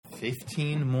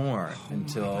15 more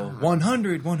until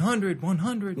 100, 100,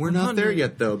 100. We're not there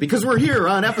yet, though, because we're here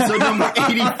on episode number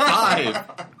 85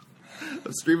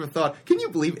 of Stream of Thought. Can you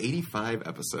believe 85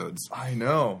 episodes? I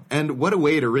know. And what a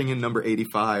way to ring in number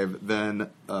 85 than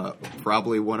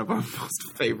probably one of our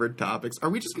most favorite topics.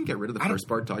 Are we just going to get rid of the first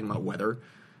part talking about weather?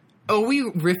 Oh, we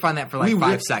riff on that for like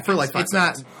 5 seconds. For like 5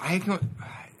 seconds.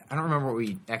 I don't remember what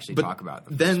we actually talk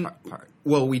about.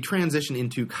 Well, we transition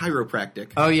into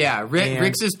chiropractic. Oh, yeah.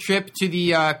 Rick's trip to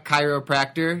the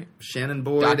chiropractor. Shannon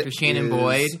Boyd. Dr. Shannon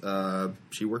Boyd.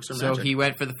 She works her magic. magic. So he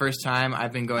went for the first time.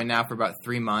 I've been going now for about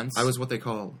 3 months. I was what they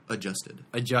call adjusted.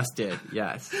 Adjusted,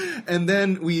 yes. And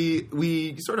then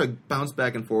we sort of bounced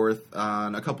back and forth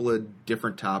on a couple of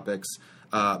different topics.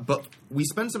 But we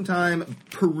spend some time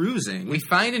perusing. We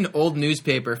find an old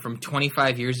newspaper from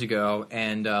 25 years ago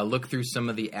and look through some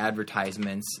of the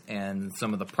advertisements and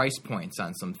some of the price points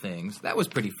on some things. That was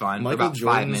pretty fun. Michael for about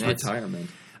Jordan's 5 minutes. retirement.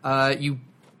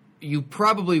 You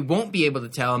probably won't be able to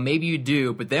tell. Maybe you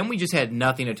do. But then we just had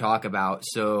nothing to talk about.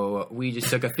 So we just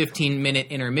took a 15-minute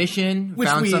intermission. Which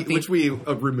we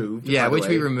removed. Yeah, which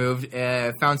we removed.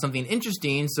 Found something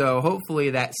interesting. So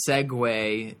hopefully that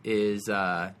segue is...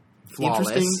 flawless.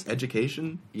 Interesting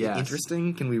education. Yes.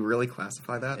 Interesting. Can we really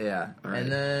classify that? Yeah. All right.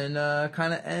 And then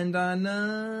kind of end on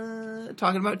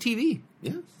talking about TV.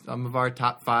 Yeah. Some of our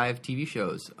top 5 TV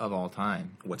shows of all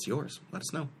time. What's yours? Let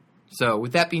us know. So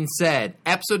with that being said,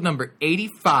 episode number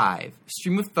 85,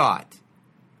 Stream of Thought.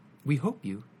 We hope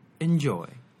you enjoy.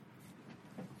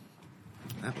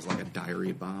 That was like a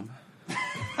diary bomb.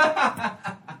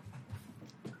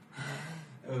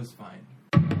 It was fine.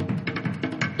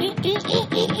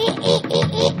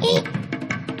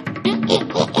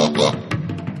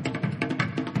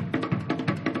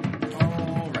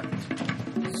 Alright.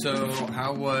 So,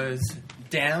 how was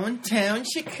downtown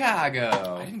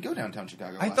Chicago? I didn't go downtown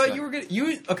Chicago. I thought you were gonna...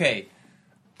 Okay.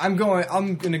 I'm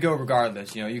gonna go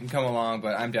regardless. You know, you can come along,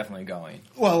 but I'm definitely going.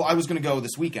 Well, I was going to go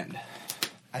this weekend.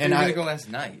 I thought you were going to go last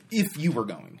night. If you were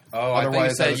going. Oh,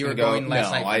 otherwise, I thought you said you were going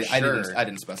last night for sure. I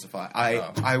didn't specify.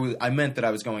 I meant that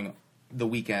I was going the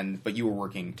weekend, but you were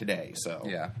working today, so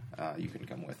yeah, you couldn't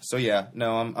come with. So yeah,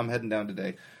 no, I'm heading down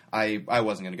today. I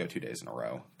wasn't going to go 2 days in a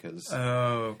row because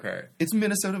it's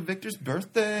Minnesota Victor's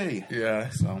birthday. Yeah,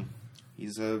 so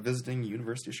he's visiting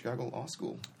University of Chicago Law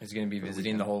School. He's going to be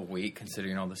visiting the whole week,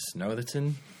 considering all the snow that's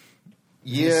in.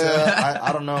 Yeah,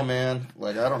 I don't know, man.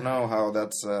 Like, I don't know how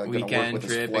that's going to work with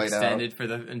trip his flight extended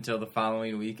until the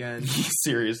following weekend.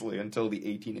 Seriously, until the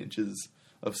 18 inches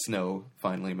of snow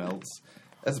finally melts.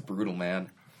 That's brutal, man.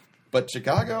 But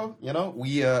Chicago, you know,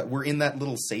 we're in that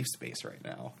little safe space right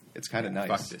now. It's kind of nice.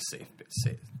 Fuck this safe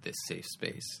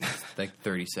space. It's like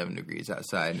 37 degrees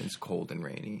outside and it's cold and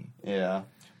rainy. Yeah,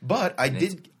 but I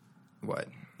did. What?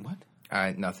 What?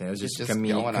 Nothing. It was just,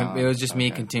 me me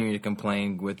continuing to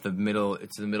complain with the middle.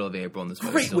 It's the middle of April and this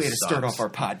weather great way to sucks. start off our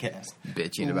podcast.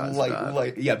 Bitching about stuff.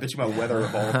 Bitching about weather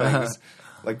of all things.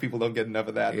 Like people don't get enough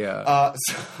of that. Yeah.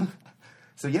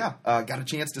 So yeah, got a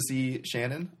chance to see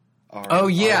Shannon. Tell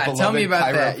me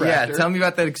about that. Yeah, tell me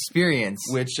about that experience.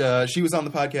 Which she was on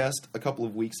the podcast a couple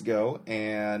of weeks ago,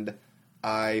 and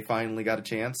I finally got a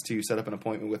chance to set up an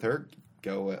appointment with her.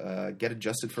 Go get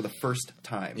adjusted for the first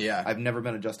time. Yeah, I've never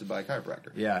been adjusted by a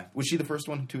chiropractor. Yeah, was she the first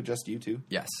one to adjust you too?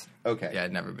 Yes. Okay. Yeah,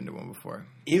 I'd never been to one before.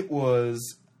 It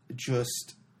was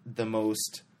just the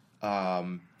most.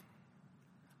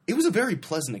 It was a very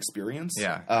pleasant experience.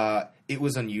 Yeah. It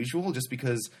was unusual just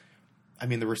because, I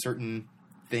mean, there were certain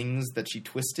things that she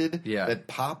twisted that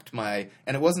popped my...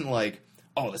 And it wasn't like,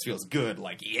 oh, this feels good,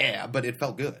 like, yeah, but it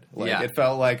felt good. Like, it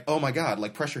felt like, oh, my God,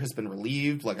 like, pressure has been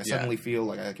relieved. Like, I suddenly feel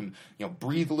like I can,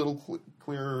 breathe a little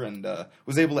clearer, and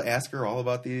was able to ask her all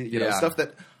about the, stuff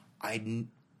that I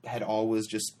had always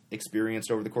just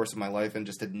experienced over the course of my life and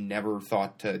just had never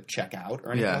thouut to check out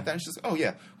or anything like that. It's just, oh,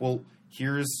 yeah, well...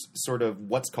 Here's sort of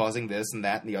what's causing this and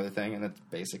that and the other thing, and it's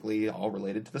basically all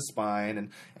related to the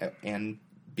spine and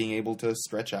being able to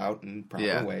stretch out in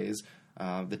proper ways.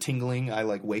 The tingling, I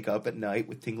wake up at night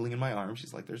with tingling in my arm.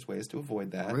 She's like, "There's ways to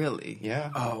avoid that." Really?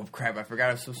 Yeah. Oh crap! I forgot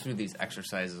I was supposed to do these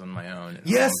exercises on my own.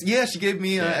 Yes, she gave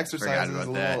me exercises,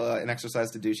 an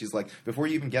exercise to do. She's like, before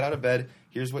you even get out of bed,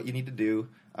 here's what you need to do.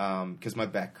 Because my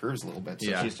back curves a little bit,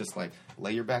 so she's just like,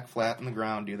 lay your back flat on the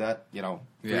ground, do that, 3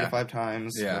 to 5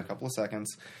 times for a couple of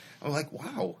seconds. I'm like,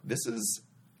 wow, this is,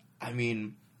 I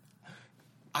mean,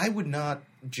 I would not,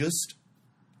 just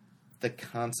the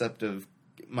concept of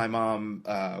my mom,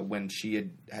 when she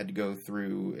had to go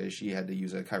through, she had to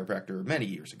use a chiropractor many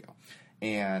years ago,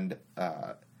 and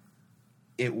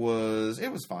it was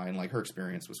fine, like her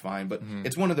experience was fine, but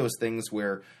it's one of those things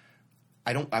where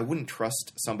I wouldn't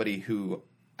trust somebody who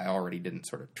I already didn't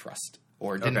sort of trust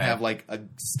or didn't have like a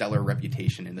stellar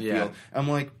reputation in the field. I'm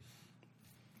like,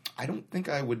 I don't think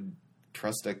I would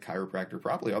trust a chiropractor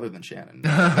probably other than Shannon.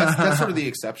 That's sort of the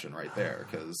exception right there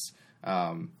because,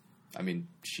 I mean,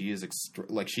 she is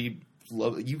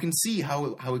you can see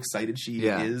how excited she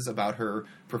is about her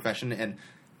profession, and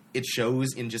it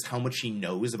shows in just how much she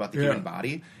knows about the human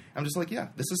body. I'm just like,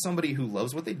 this is somebody who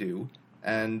loves what they do,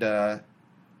 and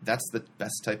that's the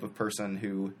best type of person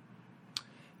who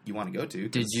you want to go to.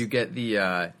 Did you get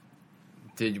the?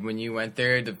 When you went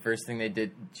there, the first thing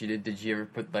did you ever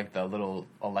put like the little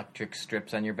electric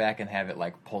strips on your back and have it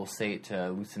like pulsate to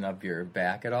loosen up your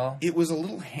back at all? It was a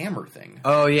little hammer thing.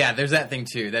 Oh yeah, there's that thing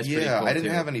too. That's pretty cool. I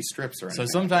didn't have any strips or anything.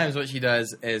 So sometimes what she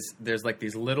does is there's like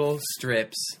these little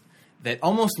strips that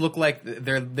almost look like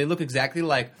they look exactly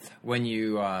like when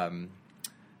you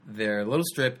they're a little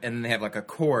strip, and then they have like a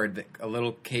cord, a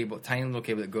little cable, tiny little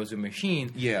cable that goes to a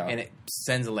machine, and it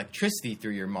sends electricity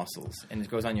through your muscles, and it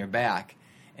goes on your back.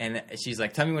 And she's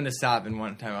like, tell me when to stop. And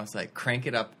one time I was like, crank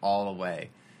it up all the way.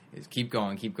 Just keep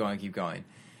going, keep going, keep going.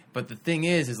 But the thing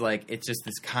is like, it's just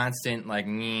this constant like,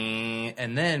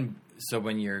 and then, so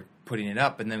when you're putting it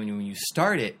up, and then when you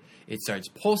start it, it starts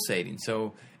pulsating.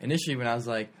 So initially when I was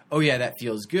like, oh yeah, that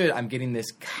feels good, I'm getting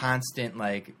this constant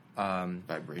like,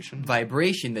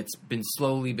 vibration that's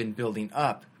slowly been building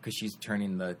up because she's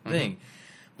turning the thing.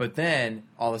 But then,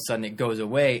 all of a sudden, it goes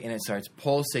away, and it starts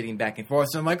pulsating back and forth.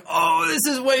 So I'm like, oh,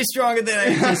 this is way stronger than I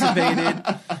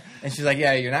anticipated. And she's like,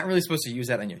 yeah, you're not really supposed to use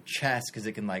that on your chest because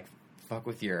it can, like, fuck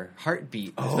with your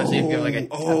heartbeat, especially if you're like a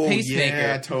pacemaker.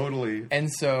 Yeah, totally. And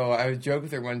so I would joke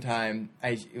with her one time.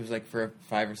 It was like for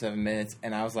 5 or 7 minutes,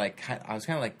 and I was kind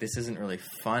of like, this isn't really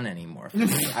fun anymore for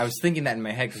me. I was thinking that in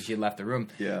my head because she had left the room.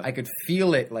 Yeah. I could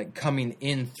feel it like coming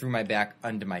in through my back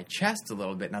under my chest a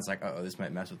little bit, and I was like, oh, this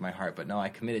might mess with my heart. But no, I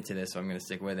committed to this, so I'm going to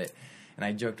stick with it. And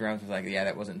I joked around, was like, yeah,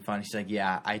 that wasn't fun. She's like,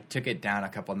 yeah, I took it down a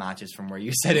couple notches from where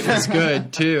you said it was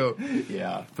good, too.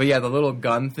 Yeah. But yeah, the little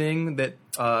gun thing that,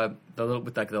 the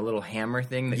little hammer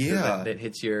thing that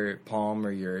hits your palm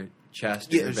or your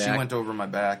chest or your back. She went over my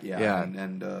back,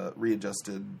 and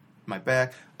readjusted my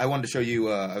back. I wanted to show you,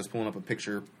 I was pulling up a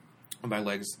picture of my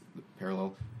legs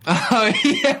parallel. Oh,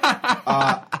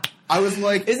 yeah. I was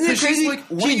like, isn't it crazy? Like,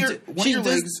 one of your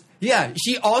legs. Yeah,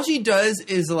 all she does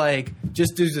is like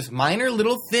just do this minor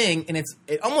little thing, and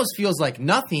it almost feels like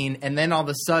nothing, and then all of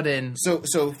a sudden. So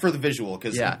for the visual,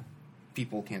 because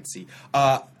people can't see.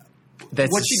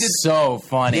 That's what she did. So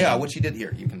funny. Yeah, what she did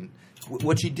here, you can.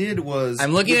 What she did was.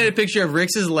 I'm looking at a picture of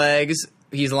Rick's legs.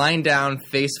 He's lying down,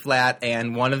 face flat,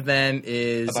 and one of them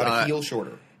is about a heel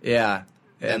shorter. Yeah.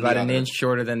 About an inch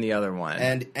shorter than the other one.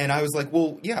 And I was like,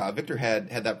 well, yeah, Victor had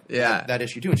that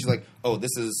issue too. And she's like, oh,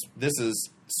 this is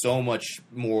so much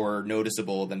more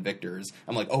noticeable than Victor's.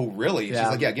 I'm like, oh, really? She's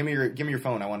like, yeah, give me your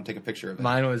phone. I want to take a picture of it.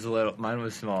 Mine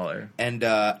was smaller.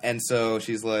 And so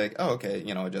she's like, oh, okay,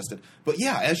 adjusted. But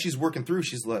yeah, as she's working through,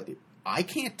 she's like, I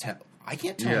can't tell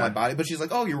my body. But she's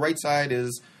like, oh, your right side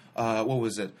is what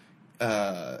was it?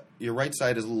 Your right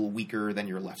side is a little weaker than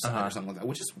your left side or something like that,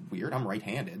 which is weird. I'm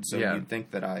right-handed, so you'd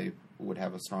think that I would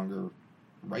have a stronger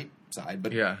right side.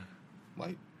 But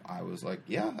like I was like,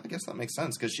 yeah, I guess that makes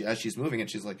sense because as she's moving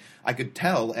it, she's like, I could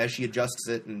tell as she adjusts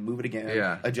it and move it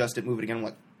again, adjust it, move it again. I'm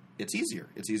like, it's easier.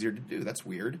 It's easier to do. That's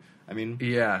weird. I mean,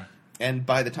 And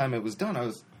by the time it was done,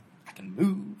 I can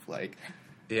move like.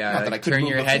 Yeah, not that I turn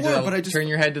your head turn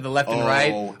your head to the left and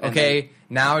right. Okay,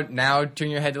 now turn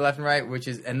your head to left and right,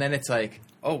 and then it's like,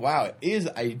 oh wow,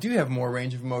 I do have more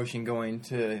range of motion going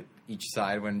to each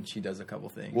side when she does a couple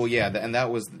things. Well, yeah, and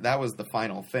that was the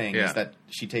final thing is that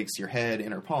she takes your head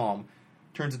in her palm,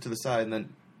 turns it to the side, and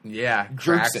then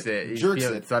jerks it.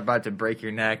 It's about to break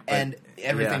your neck, but, and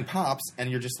everything pops,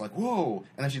 and you're just like, whoa!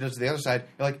 And then she does to the other side.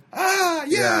 You're like, ah,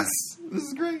 yes, this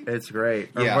is great. It's great.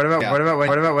 Yeah. What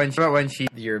about when she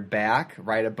your back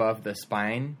right above the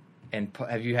spine? And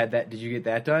have you had that? Did you get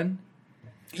that done?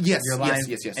 Yes.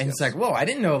 And it's like, whoa! I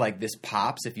didn't know like this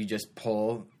pops if you just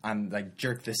pull on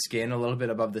jerk the skin a little bit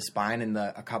above the spine, and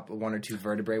one or two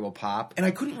vertebrae will pop. And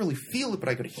I couldn't really feel it, but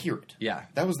I could hear it. Yeah,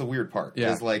 that was the weird part.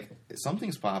 Yeah, it's like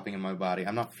something's popping in my body.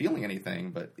 I'm not feeling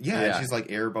anything, but and she's like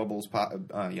air bubbles pop.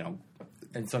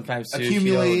 And sometimes too,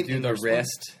 accumulate do the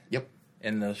wrist. Yep.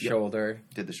 And the shoulder.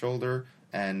 Did the shoulder,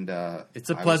 and it's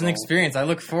a pleasant experience. I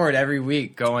look forward every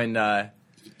week going.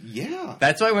 Yeah.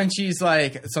 That's why when she's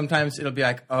like, sometimes it'll be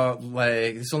like, oh,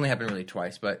 like, this only happened really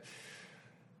twice, but,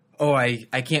 oh,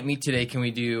 I can't meet today. Can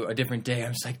we do a different day?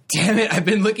 I'm just like, damn it. I've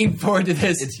been looking forward to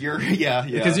this. It's yeah.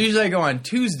 Because usually I go on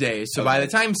Tuesdays. So by the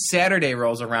time Saturday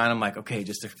rolls around, I'm like, okay,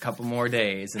 just a couple more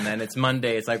days. And then it's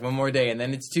Monday. It's like one more day. And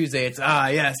then it's Tuesday. It's,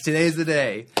 yes, today's the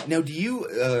day. Now, do you,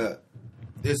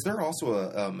 is there also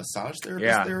a massage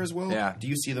therapist there as well? Yeah. Do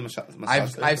you see the massage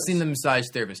therapist? I've seen the massage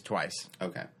therapist twice.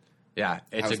 Okay. Yeah,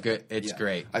 it's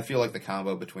great. I feel like the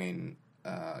combo between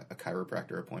a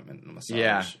chiropractor appointment and a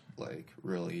massage, like,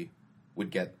 really would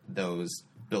get those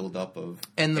buildup of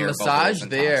and the massage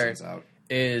there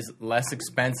is less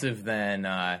expensive than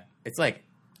it's like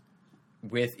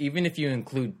even if you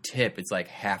include tip, it's like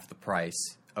half the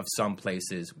price of some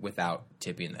places without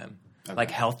tipping them. Okay.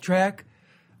 Like Health Track,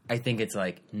 I think it's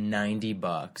like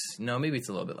 $90. No, maybe it's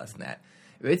a little bit less than that.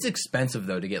 It's expensive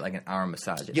though to get like an hour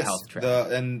massage at Health Track.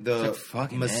 The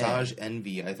Massage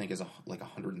Envy, I think, is like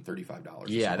 $135.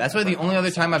 Yeah, that's why the only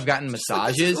other time I've gotten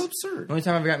massages, so absurd. The only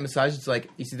time I've gotten massages, it's like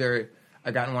it's either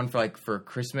I've gotten one for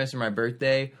Christmas or my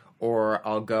birthday, or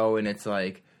I'll go and it's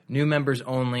like new members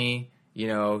only.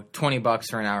 $20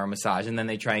 for an hour massage, and then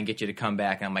they try and get you to come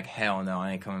back, and I'm like, hell no,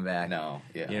 I ain't coming back. No,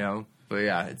 yeah, but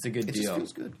yeah, it's a good deal. It just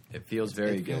feels good. It feels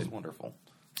very good. It feels wonderful.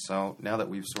 So now that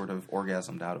we've sort of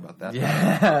orgasmed out about that.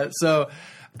 Yeah. So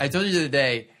I told you the other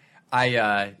day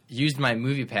I used my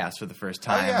Movie Pass for the first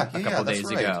time a couple days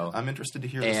ago. I'm interested to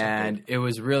hear this. And it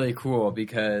was really cool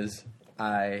because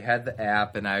I had the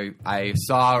app and I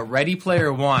saw Ready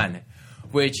Player One,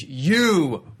 which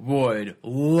you would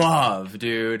love,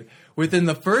 dude. Within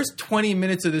the first 20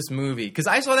 minutes of this movie, because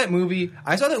I saw that movie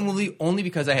only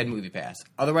because I had Movie Pass.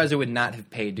 Otherwise, I would not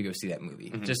have paid to go see that movie.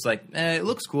 Mm-hmm. Just like, it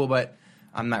looks cool, but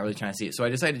I'm not really trying to see it. So I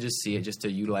decided to just see it just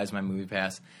to utilize my Movie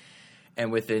Pass.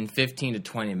 And within 15 to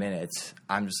 20 minutes,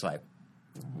 I'm just like,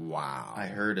 wow. I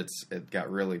heard it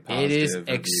got really positive. It is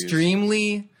reviews.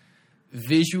 Extremely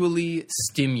visually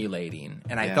stimulating.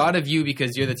 And I thought of you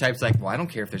because you're the type that's like, well, I don't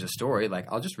care if there's a story.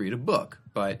 Like, I'll just read a book.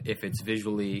 But if it's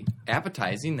visually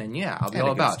appetizing, then I'll be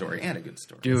all about it. And a good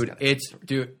story.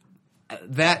 Dude,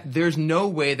 there's no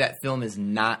way that film is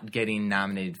not getting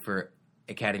nominated for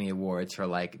Academy Awards for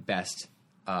like best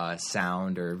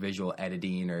sound or visual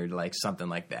editing or like something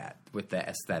like that with the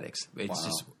aesthetics.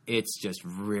 It's just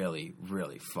really,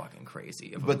 really fucking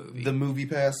crazy of a movie. But the Movie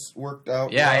Pass worked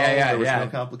out. There was no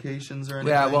complications or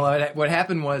anything. Yeah, well, what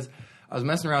happened was I was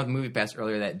messing around with Movie Pass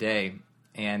earlier that day,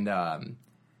 and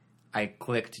I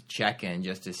clicked check in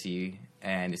just to see,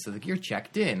 and it said like you're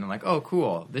checked in. I'm like, oh,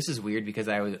 cool. This is weird because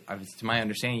I was to my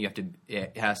understanding,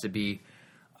 it has to be.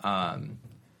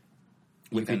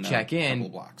 You could check in. Couple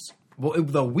blocks. Well,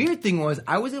 the weird thing was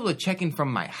I was able to check in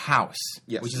from my house,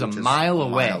 which is a mile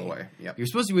away. Yep. You're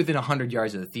supposed to be within 100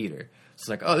 yards of the theater. So it's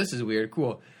like, oh, this is weird.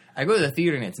 Cool. I go to the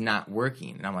theater and it's not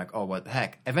working. And I'm like, oh, what the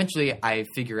heck? Eventually, I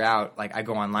figure out, like, I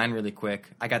go online really quick.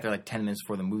 I got there like 10 minutes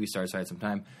before the movie started, so I had some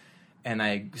time. And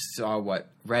I saw what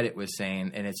Reddit was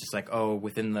saying, and it's just like, oh,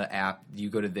 within the app,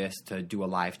 you go to this to do a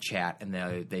live chat, and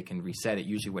they can reset it.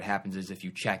 Usually what happens is if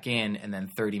you check in, and then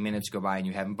 30 minutes go by and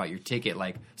you haven't bought your ticket,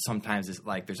 like, sometimes it's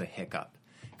like there's a hiccup.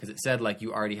 Because it said, like,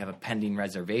 you already have a pending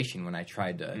reservation when I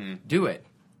tried to do it.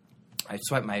 I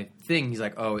swiped my thing. He's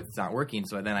like, oh, it's not working.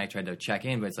 So then I tried to check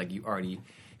in, but it's like you already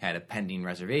had a pending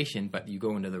reservation, but you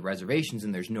go into the reservations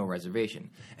and there's no reservation.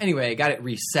 Anyway, I got it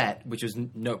reset, which was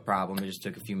no problem. It just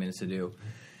took a few minutes to do.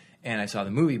 And I saw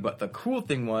the movie. But the cool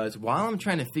thing was, while I'm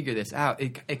trying to figure this out,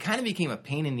 it kind of became a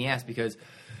pain in the ass because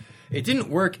it didn't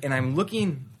work. And I'm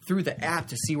looking through the app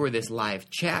to see where this live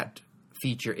chat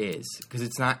feature is because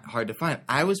it's not hard to find.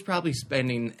 I was probably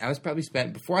spent,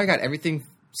 before I got everything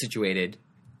situated,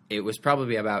 it was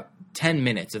probably about 10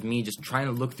 minutes of me just trying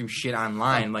to look through shit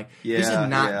online. I'm like, this is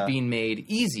not being made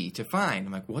easy to find.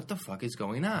 I'm like, what the fuck is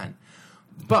going on?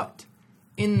 But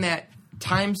in that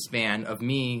time span of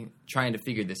me trying to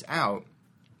figure this out,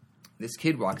 this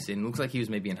kid walks in. Looks like he was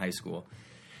maybe in high school.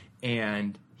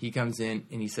 And he comes in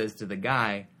and he says to the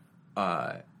guy,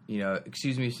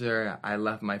 excuse me, sir, I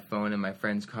left my phone in my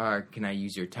friend's car. Can I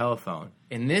use your telephone?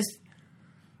 And this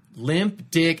limp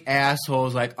dick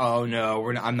asshole's like, oh no,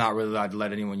 I'm not really allowed to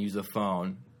let anyone use the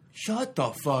phone. Shut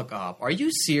the fuck up. Are you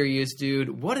serious,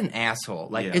 dude? What an asshole.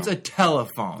 Like, it's a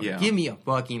telephone. Yeah. Give me a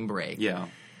fucking break. Yeah.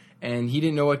 And he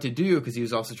didn't know what to do because he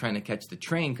was also trying to catch the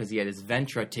train because he had his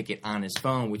Ventra ticket on his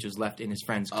phone, which was left in his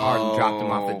friend's car and dropped him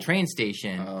off at the train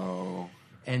station. Oh.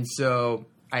 And so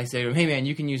I said to him, hey man,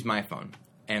 you can use my phone.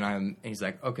 And he's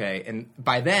like, okay. And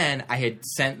by then, I had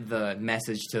sent the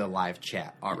message to the live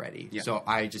chat already. Yeah. So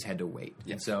I just had to wait.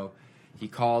 Yeah. And so he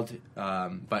called,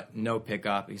 but no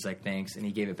pickup. He's like, thanks. And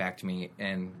he gave it back to me.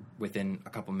 And within a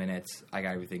couple minutes, I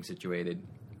got everything situated.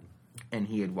 And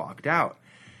he had walked out.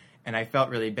 And I felt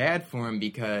really bad for him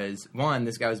because, one,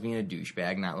 this guy was being a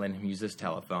douchebag, not letting him use his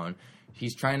telephone.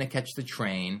 He's trying to catch the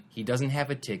train. He doesn't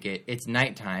have a ticket. It's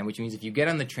nighttime, which means if you get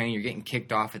on the train, you're getting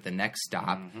kicked off at the next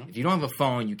stop. Mm-hmm. If you don't have a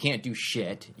phone, you can't do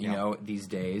shit, you know, these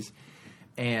days.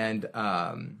 And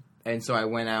so I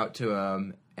went out to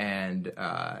him, and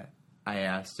I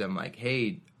asked him, like,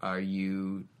 hey, are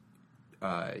you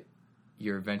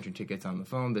your Venture tickets on the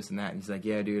phone, this and that? And he's like,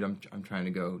 yeah, dude, I'm trying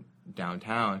to go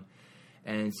downtown.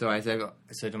 And so I said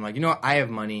to him, like, you know, I have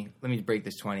money. Let me break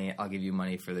this 20. I'll give you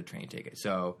money for the train ticket.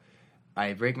 So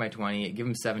I break my 20, give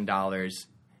him $7,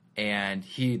 and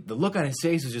the look on his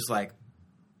face was just like,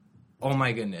 oh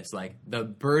my goodness. Like, the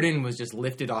burden was just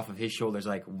lifted off of his shoulders.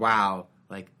 Like, wow.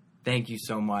 Like, thank you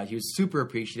so much. He was super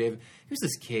appreciative. He was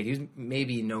this kid. He was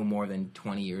maybe no more than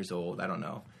 20 years old. I don't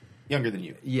know. Younger than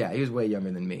you. Yeah, he was way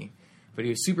younger than me. But he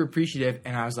was super appreciative,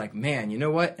 and I was like, man, you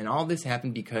know what? And all this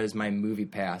happened because my movie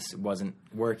pass wasn't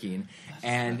working.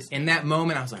 And in that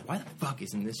moment, I was like, why the fuck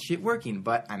isn't this shit working?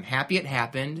 But I'm happy it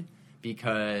happened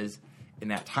because in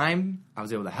that time, I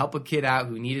was able to help a kid out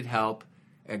who needed help,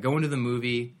 go into the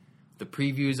movie. The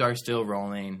previews are still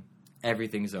rolling.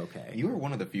 Everything's okay. You are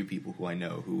one of the few people who I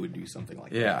know who would do something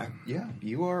like that. Yeah.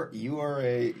 You're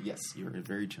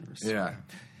very generous. Yeah.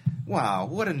 Wow,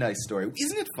 what a nice story.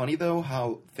 Isn't it funny, though,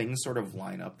 how things sort of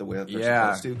line up the way that they're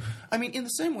supposed to? I mean, in the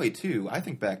same way, too, I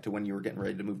think back to when you were getting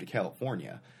ready to move to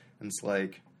California, and it's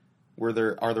like, are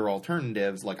there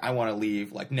alternatives? Like, I want to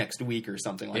leave, like, next week or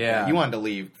something like that. You wanted to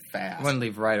leave fast. I wanted to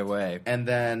leave right away. And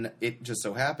then it just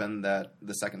so happened that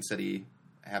the Second City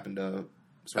happened to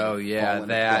sort of fall into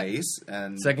place.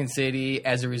 And Second City,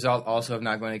 as a result, also of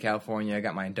not going to California, I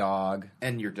got my dog.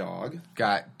 And your dog.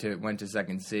 Went to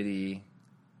Second City.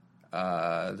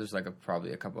 There's like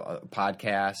probably a couple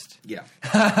podcast. Yeah.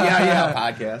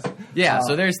 Podcast. Yeah,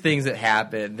 so there's things that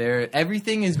happen.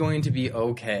 Everything is going to be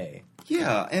okay.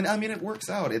 Yeah, and I mean it works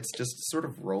out. It's just sort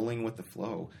of rolling with the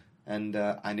flow. And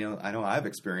I know I've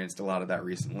experienced a lot of that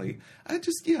recently.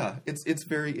 It's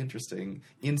very interesting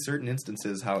in certain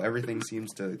instances how everything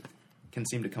can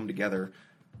seem to come together,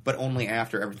 but only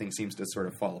after everything seems to sort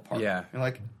of fall apart. Yeah. You're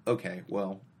like, okay,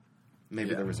 well,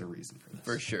 maybe there was a reason for this.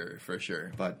 For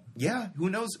sure. But yeah, who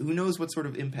knows what sort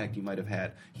of impact you might have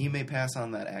had. He may pass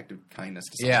on that act of kindness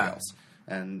to somebody else.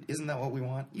 And isn't that what we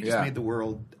want? You just made the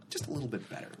world just a little bit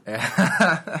better.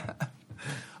 A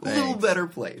little better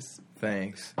place.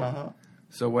 Thanks. Uh-huh.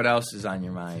 So what else is on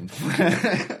your mind?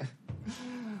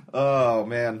 Oh,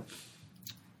 man.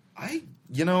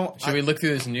 Should we look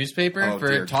through this newspaper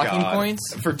for talking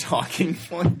points? For talking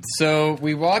points. So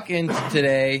we walk in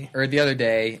the other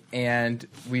day, and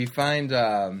we find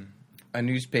a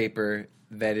newspaper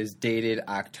that is dated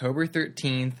October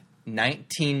 13th,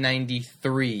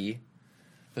 1993.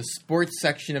 The sports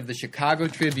section of the Chicago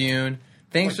Tribune.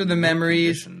 Thanks for the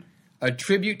memories. A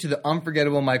tribute to the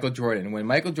unforgettable Michael Jordan. When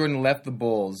Michael Jordan left the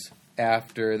Bulls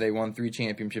after they won 3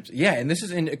 championships. Yeah, and this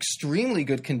is in extremely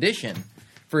good condition.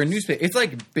 For a newspaper, it's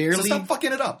like barely... So stop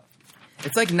fucking it up.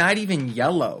 It's like not even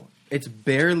yellow. It's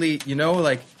barely,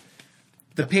 like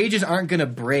the pages aren't going to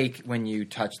break when you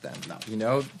touch them,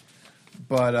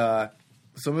 But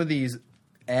some of these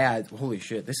ads, holy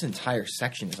shit, this entire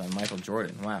section is on Michael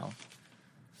Jordan.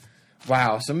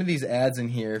 Wow, some of these ads in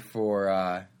here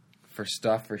for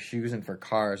stuff, for shoes and for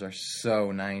cars are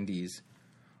so 90s.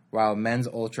 Wow, men's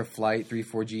Ultra Flight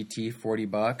 34 GT,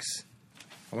 $40.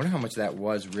 I wonder how much that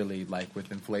was really like with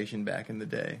inflation back in the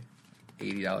day.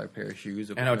 $80 pair of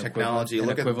shoes. I know technology.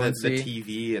 Look at the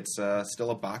TV. It's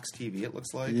still a box TV. It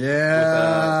looks like.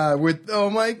 Yeah. Oh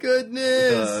my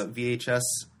goodness. With a VHS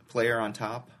player on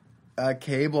top. A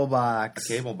cable box.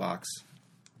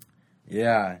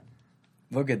 Yeah.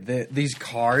 Look at these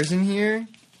cars in here.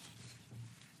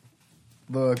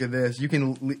 Look at this. You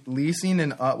can leasing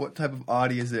and what type of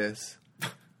Audi is this?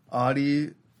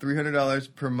 Audi.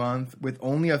 $300 per month with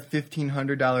only a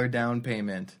 $1,500 down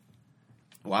payment.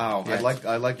 Wow, yes.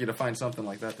 I'd like you to find something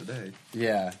like that today.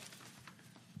 Yeah.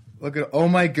 Look at oh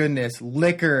my goodness,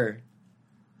 liquor.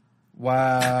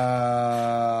 Wow.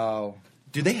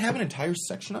 Do they have an entire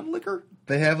section on liquor?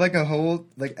 They have like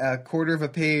a quarter of a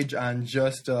page on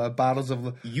just bottles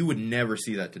of. You would never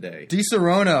see that today. Di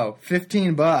Serono,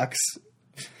 $15.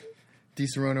 Di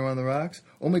Serono on the rocks.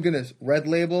 Oh my goodness, Red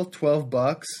Label,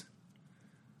 $12.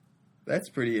 That's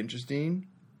pretty interesting.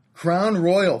 Crown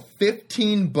Royal,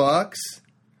 $15.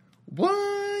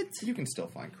 What? You can still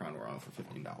find Crown Royal for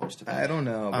 $15 today. I don't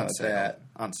know about that.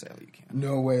 On sale, you can.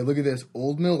 No way. Look at this.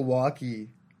 Old Milwaukee.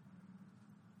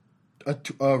 A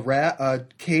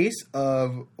case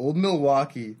of Old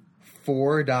Milwaukee,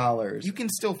 $4. You can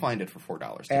still find it for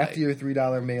 $4 today. After your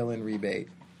 $3 mail-in rebate.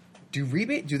 Do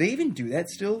they even do that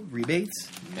still? Rebates?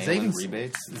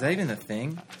 Rebates? Is that even a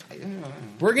thing?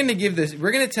 We're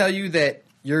gonna tell you that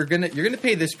you're gonna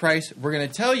pay this price. We're gonna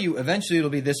tell you eventually it'll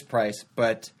be this price,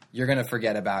 but you're gonna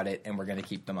forget about it, and we're gonna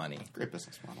keep the money. Great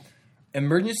business model.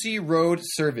 Emergency road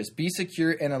service. Be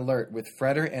secure and alert with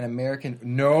Fredder and American.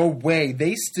 No way.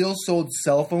 They still sold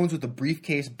cell phones with a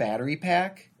briefcase battery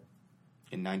pack?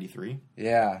 In 93?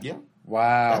 Yeah. Yeah.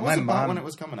 Wow. That was about when it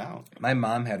was coming out. My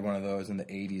mom had one of those in the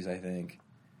 80s, I think.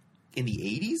 In the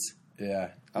 80s? Yeah.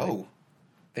 Oh.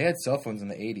 They had cell phones in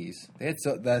the 80s.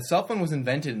 The cell phone was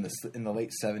invented in the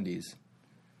late 70s.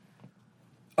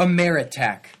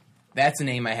 Ameritech. That's a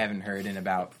name I haven't heard in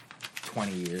about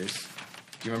 20 years.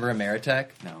 Do you remember Ameritech?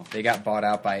 No. They got bought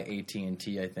out by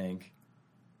AT&T, I think.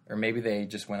 Or maybe they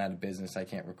just went out of business. I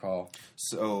can't recall.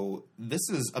 So this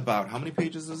is about, how many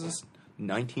pages is this?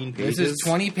 19 pages? This is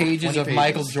 20 pages of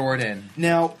Michael Jordan.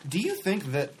 Now, do you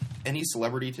think that any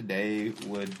celebrity today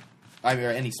or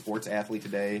any sports athlete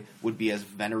today would be as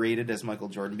venerated as Michael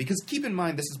Jordan? Because keep in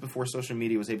mind, this is before social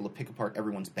media was able to pick apart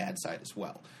everyone's bad side as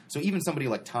well. So even somebody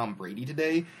like Tom Brady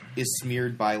today is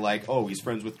smeared by he's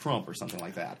friends with Trump or something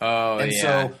like that. Oh, and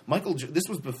so this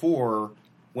was before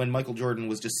when Michael Jordan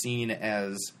was just seen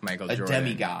as a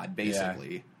demigod,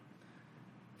 basically.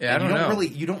 Yeah, I don't know.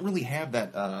 You don't really have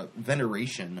that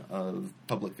veneration of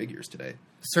public figures today.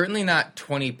 Certainly not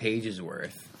 20 pages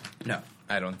worth. No,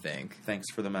 I don't think.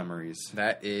 Thanks for the memories.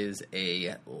 That is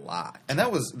a lot. And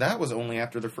that was only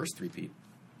after their first three-peat.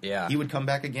 Yeah. He would come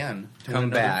back again to come win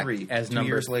back three, as 2 number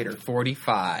years later.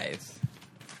 45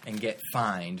 and get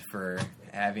fined for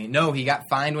having... No, he got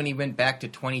fined when he went back to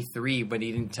 23, but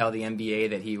he didn't tell the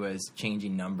NBA that he was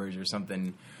changing numbers or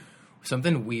something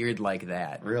weird like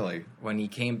that. Really? When he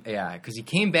came... Yeah, because he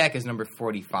came back as number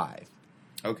 45.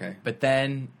 Okay. But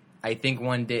then... I think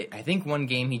one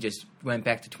game he just went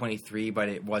back to 23, but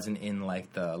it wasn't in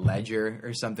the ledger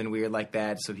or something weird like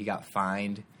that, so he got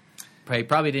fined. He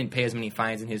probably didn't pay as many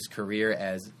fines in his career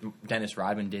as Dennis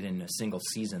Rodman did in a single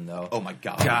season, though. Oh my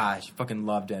god! Gosh, fucking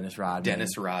love Dennis Rodman.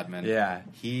 Dennis Rodman, yeah,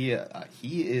 he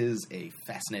is a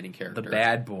fascinating character. The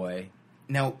bad boy.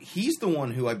 Now he's the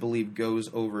one who I believe goes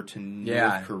over to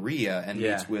North Korea and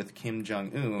meets with Kim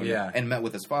Jong Un, and met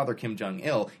with his father Kim Jong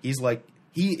Il.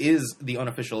 He is the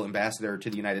unofficial ambassador to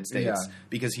the United States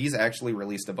because he's actually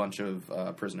released a bunch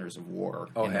of prisoners of war.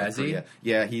 Oh, has he?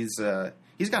 Yeah, he's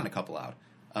gotten a couple out,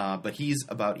 but he's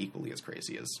about equally as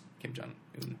crazy as Kim Jong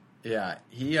Un. Yeah,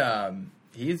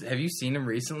 he's. Have you seen him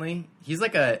recently? He's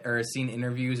seen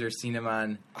interviews or seen him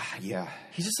on? Yeah,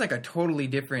 he's just a totally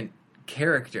different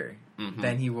character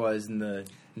than he was in the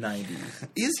 90s.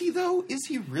 Is he though? Is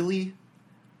he really?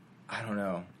 I don't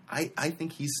know. I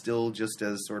think he's still just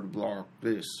as sort of like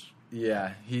this.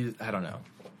 Yeah, I don't know.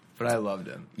 But I loved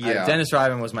him. Yeah. Dennis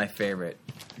Rodman was my favorite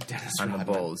on the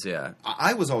Bulls, yeah.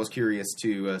 I was always curious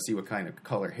to see what kind of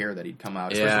color hair that he'd come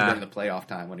out, especially during the playoff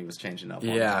time when he was changing up.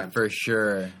 Yeah, for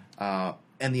sure. And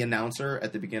the announcer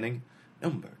at the beginning,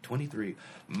 number 23,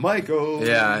 Michael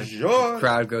Jordan.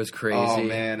 Crowd goes crazy. Oh,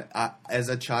 man.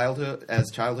 As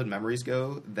childhood memories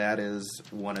go, that is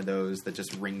one of those that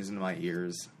just rings in my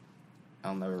ears.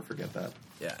 I'll never forget that.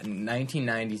 Yeah,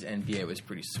 1990s NBA was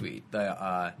pretty sweet.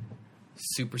 The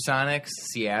Supersonics,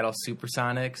 Seattle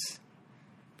Supersonics,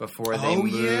 before they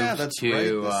moved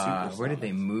to... where did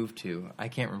they move to? I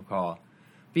can't recall.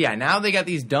 But yeah, now they got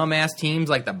these dumbass teams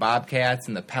like the Bobcats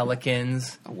and the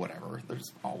Pelicans. Oh, whatever.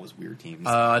 There's always weird teams.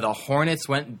 The Hornets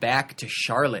went back to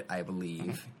Charlotte, I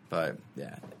believe. But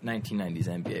yeah, 1990s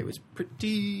NBA was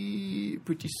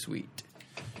pretty sweet.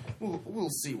 We'll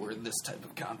see where this type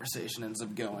of conversation ends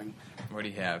up going. What do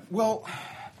you have? Well,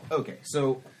 okay,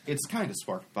 so it's kind of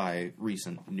sparked by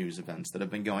recent news events that have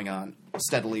been going on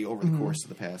steadily over the course of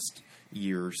the past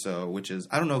year or so, which is,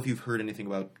 I don't know if you've heard anything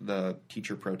about the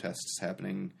teacher protests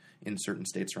happening in certain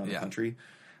states around the country.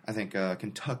 I think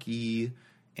Kentucky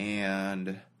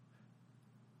and...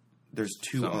 There's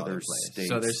two other states.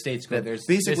 So there's states that there's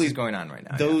basically this is going on right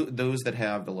now. Those that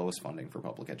have the lowest funding for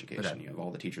public education. Okay. You have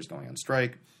all the teachers going on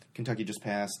strike. Kentucky just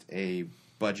passed a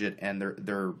budget, and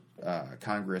their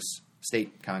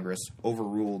state Congress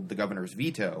overruled the governor's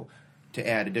veto to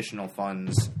add additional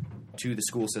funds to the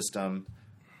school system,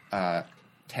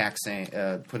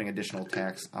 putting additional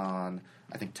tax on,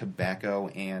 I think, tobacco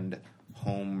and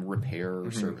home repair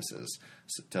services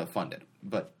to fund it.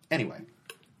 But anyway,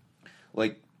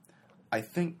 when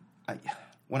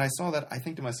I saw that, I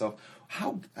think to myself,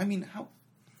 how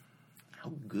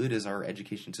good is our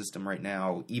education system right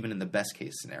now, even in the best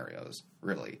case scenarios,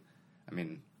 really? I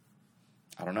mean,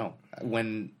 I don't know.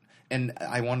 And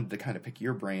I wanted to kind of pick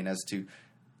your brain as to,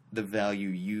 the value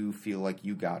you feel like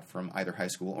you got from either high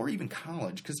school or even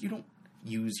college, because you don't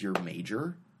use your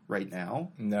major right now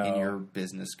in your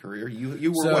business career.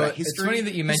 You were a history. It's funny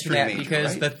that you mentioned that, major,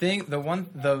 because right?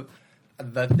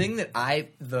 the thing that I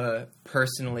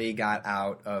personally got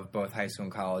out of both high school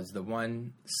and college, the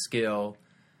one skill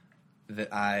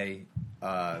that I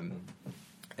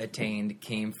attained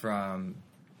came from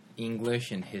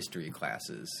English and history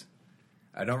classes.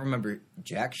 I don't remember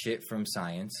jack shit from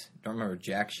science. Don't remember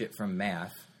jack shit from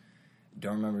math.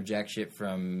 Don't remember jack shit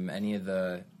from any of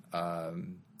the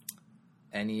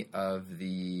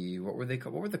what were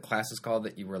the classes called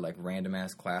that you were like random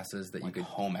ass classes that like you could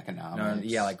home economics?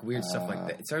 No, like weird stuff like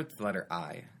that. It starts with the letter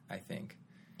I think.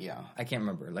 Yeah, I can't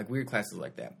remember, like weird classes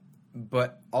like that.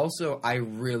 But also, I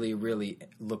really, really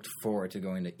looked forward to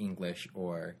going to English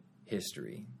or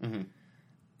history,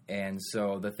 and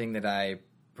so the thing that I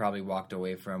probably walked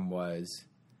away from was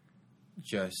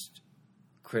just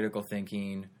critical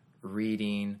thinking,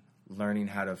 reading, learning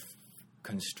how to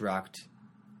construct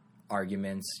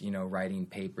arguments, writing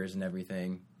papers and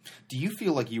everything. Do you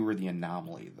feel like you were the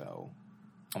anomaly, though,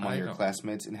 among your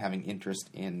classmates in having interest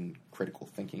in critical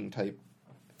thinking type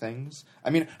things? I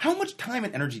mean, how much time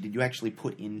and energy did you actually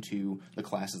put into the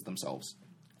classes themselves?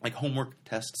 Like homework,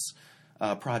 tests,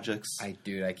 projects? I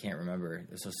can't remember.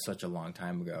 This was such a long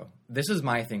time ago. This was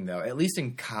my thing, though. At least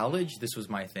in college, this was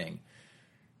my thing.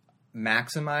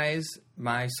 Maximize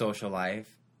my social life,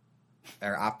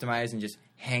 or optimize and just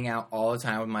hang out all the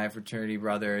time with my fraternity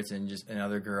brothers and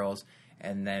other girls,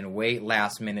 and then wait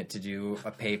last minute to do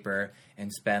a paper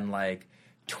and spend like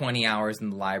 20 hours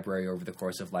in the library over the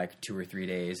course of like 2 or 3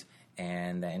 days,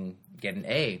 and then get an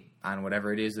A on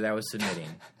whatever it is that I was submitting.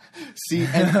 See,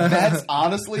 and that's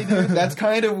honestly, dude, that's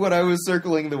kind of what I was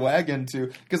circling the wagon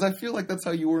to, because I feel like that's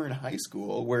how you were in high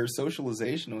school, where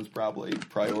socialization was probably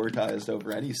prioritized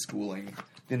over any schooling.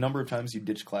 The number of times you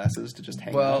ditched classes to just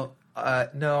hang out.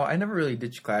 No, I never really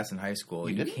ditched class in high school.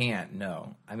 You can't,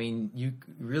 no. I mean, you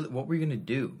really, what were you going to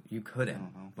do? You couldn't.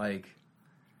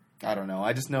 I don't know.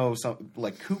 I just know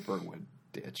like Cooper would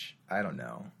ditch. I don't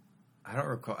know. I don't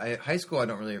recall. High school,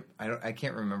 I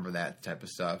can't remember that type of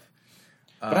stuff.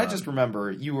 But I just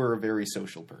remember you were a very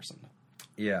social person.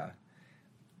 Yeah.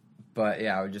 But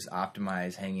yeah, I would just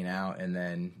optimize hanging out and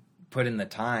then put in the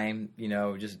time, I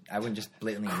wouldn't just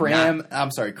blatantly cram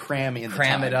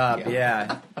it up.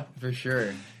 Yeah, for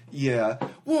sure. Yeah.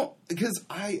 Well, because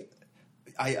I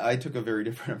took a very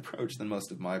different approach than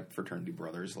most of my fraternity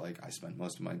brothers. Like, I spent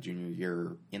most of my junior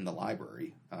year in the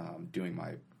library, doing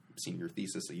my senior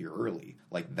thesis a year early.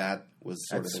 Like, that was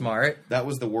smart. That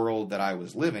was the world that I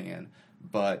was living in.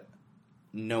 But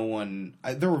no one...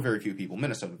 there were very few people.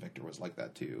 Minnesota Victor was like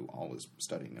that, too, always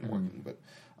studying and working. But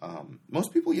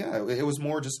most people, yeah, it was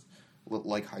more just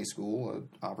like high school, an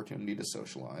opportunity to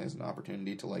socialize, an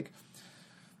opportunity to, like,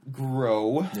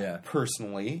 grow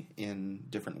personally in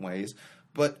different ways.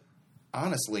 But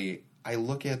honestly, I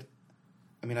look at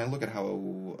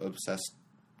how obsessed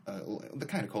the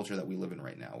kind of culture that we live in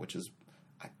right now, which is,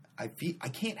 I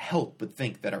can't help but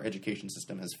think that our education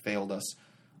system has failed us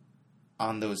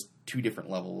on those two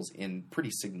different levels in pretty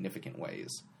significant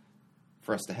ways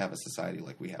for us to have a society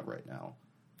like we have right now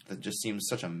that just seems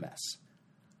such a mess.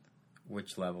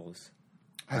 Which levels?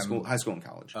 High school and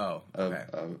college. Oh, okay.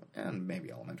 And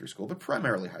maybe elementary school, but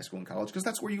primarily high school and college, because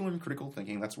that's where you learn critical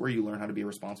thinking. That's where you learn how to be a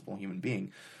responsible human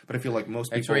being. But I feel like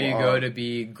most people That's where you go to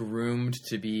be groomed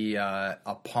to be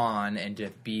a pawn and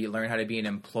to learn how to be an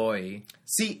employee.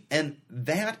 See, and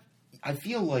that, I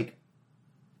feel like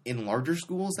in larger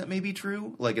schools that may be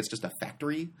true. Like, it's just a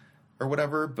factory or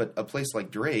whatever. But a place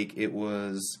like Drake, it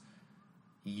was,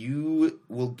 you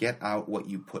will get out what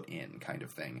you put in kind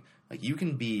of thing. Like, you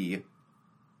can be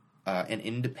an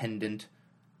independent,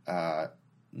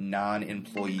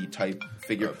 non-employee type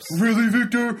figure. Oops. Really,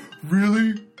 Victor?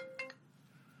 Really?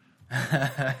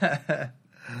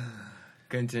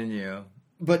 Continue.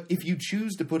 But if you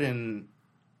choose to put in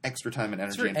extra time and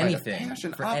energy and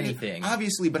passion, anything,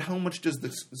 obviously, but how much does the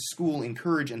school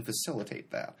encourage and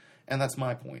facilitate that? And that's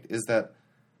my point, is that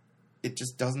it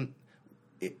just doesn't...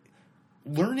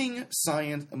 learning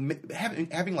science,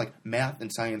 having like math and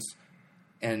science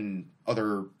and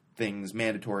other things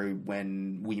mandatory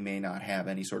when we may not have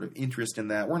any sort of interest in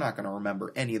that, we're not going to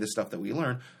remember any of the stuff that we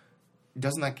learn.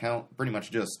 Doesn't that count pretty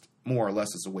much just more or less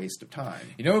as a waste of time?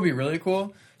 You know what would be really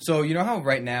cool? So you know how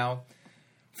right now,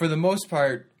 for the most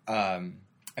part, I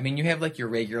mean, you have like your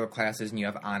regular classes and you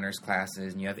have honors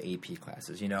classes and you have AP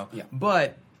classes, you know? Yeah.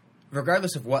 But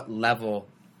regardless of what level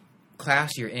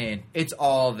class you're in, it's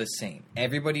all the same.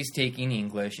 Everybody's taking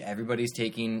English. Everybody's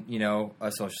taking,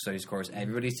 a social studies course.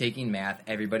 Everybody's taking math.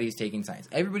 Everybody's taking science.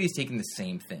 Everybody's taking the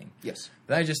same thing. Yes.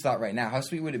 But I just thought right now, how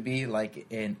sweet would it be, like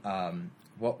in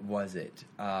what was it?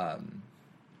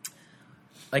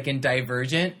 Like in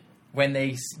Divergent, when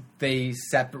they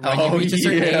separate when you reach a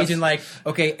certain age and like,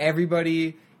 okay,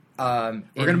 everybody. We're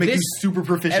gonna make you super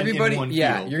proficient in one field.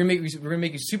 Yeah, we're gonna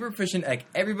make you super proficient. Like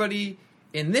everybody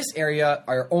in this area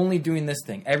are only doing this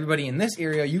thing. Everybody in this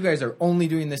area, you guys are only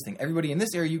doing this thing. Everybody in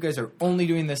this area, you guys are only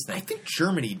doing this thing. I think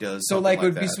Germany does. So like, it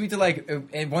would be sweet to like,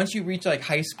 and once you reach like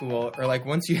high school, or like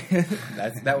once you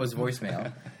that was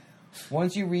voicemail.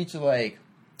 Once you reach like,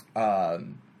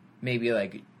 maybe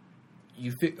like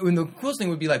and the coolest thing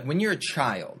would be like when you're a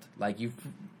child, like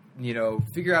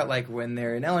figure out like when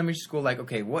they're in elementary school, like,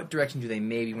 okay, what direction do they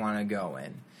maybe want to go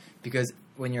in? Because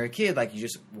when you're a kid, like, you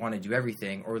just want to do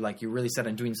everything, or like you're really set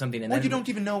on doing something, and then you don't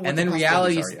even know what and the then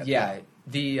reality, are yet.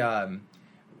 the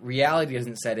reality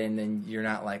doesn't set in, and you're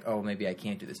not like, oh, maybe I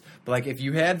can't do this. But like if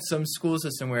you had some school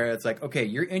system where it's like, okay,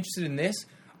 you're interested in this.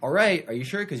 All right, are you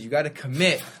sure? Because you got to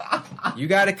commit. You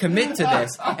got to commit to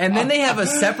this. And then they have a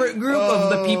separate group of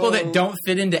the people that don't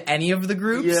fit into any of the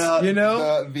groups. Yeah,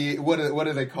 what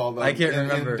do they call them? I can't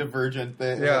remember. In Divergent,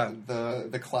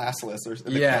 the classless or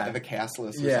the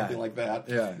castless or something like that.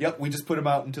 Yeah. Yep, we just put them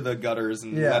out into the gutters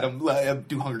and let them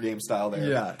do Hunger Games style there.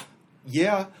 Yeah.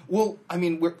 Yeah. Well, I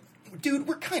mean, we're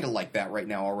kind of like that right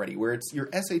now already, where it's your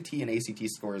SAT and ACT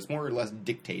scores more or less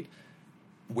dictate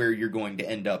where you're going to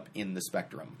end up in the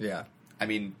spectrum. Yeah. I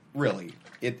mean, really,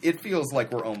 it feels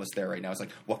like we're almost there right now. It's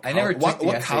like, what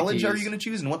college are you going to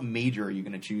choose, and what major are you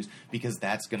going to choose? Because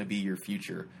that's going to be your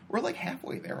future. We're like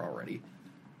halfway there already.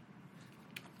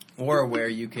 Or where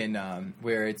you can,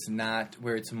 where it's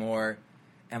more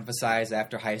emphasized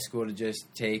after high school to just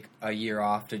take a year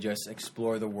off to just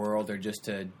explore the world, or just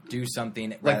to do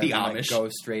something like the Amish. Like go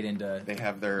straight into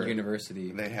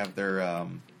university. They have their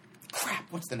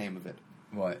crap. What's the name of it?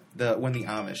 What? When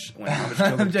Amish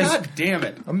children. God damn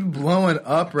it! I'm blowing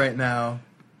up right now.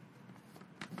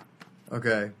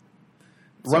 Okay.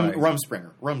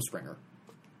 Rumspringa. Rumspringa?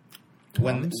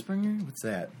 What's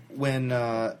that? When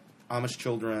Amish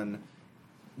children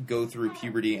go through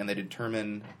puberty and they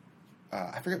determine,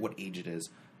 I forget what age it is,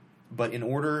 but in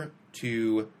order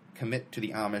to commit to the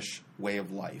Amish way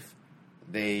of life,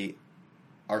 they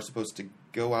are supposed to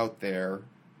go out there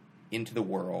into the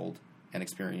world and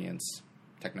experience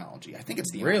technology. I think it's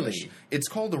the Amish. It's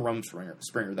called the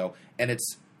Rumspringa, though, and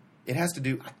it has to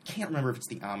do. I can't remember if it's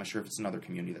the Amish or if it's another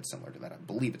community that's similar to that. I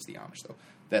believe it's the Amish, though.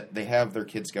 That they have their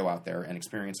kids go out there and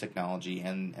experience technology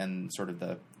and sort of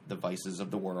the vices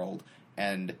of the world,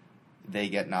 and they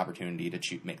get an opportunity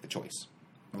to make the choice.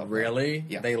 Really?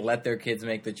 Yeah. They let their kids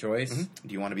make the choice? Mm-hmm.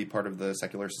 Do you want to be part of the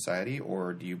secular society,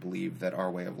 or do you believe that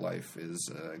our way of life is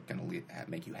going to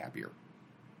make you happier?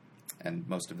 And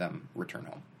most of them return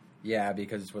home. Yeah,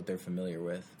 because it's what they're familiar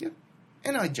with. Yeah.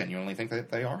 And I genuinely think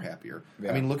that they are happier. Yeah.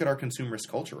 I mean, look at our consumerist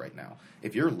culture right now.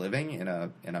 If you're living in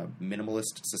a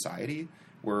minimalist society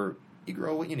where you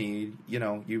grow what you need,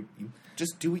 you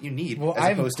just do what you need. Well,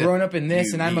 I've grown up in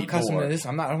this, and I'm accustomed to this.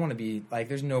 I don't want to be like.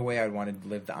 There's no way I would want to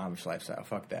live the Amish lifestyle.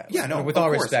 Fuck that. Yeah, no. With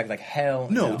all respect, like hell.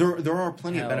 No, there are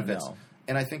plenty of benefits, no.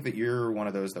 And I think that you're one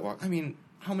of those that. I mean,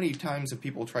 how many times have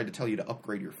people tried to tell you to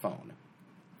upgrade your phone?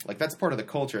 Like, that's part of the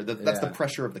culture. That's the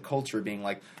pressure of the culture being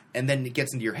like, and then it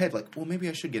gets into your head like, well, maybe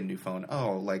I should get a new phone.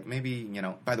 Oh, like maybe,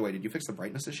 by the way, did you fix the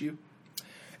brightness issue?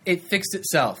 It fixed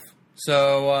itself.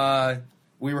 So,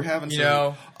 we were having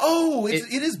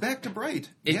it is back to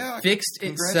bright. It fixed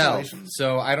itself.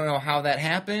 So I don't know how that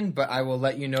happened, but I will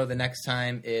let you know the next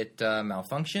time it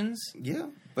malfunctions. Yeah.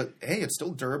 But hey, it's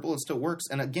still durable. It still works.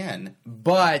 And again,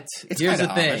 but here's the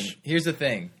thing. Amish. Here's the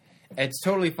thing. It's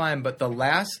totally fine, but the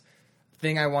last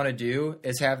thing I want to do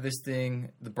is have this thing,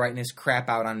 the brightness, crap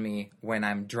out on me when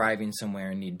I'm driving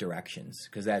somewhere and need directions,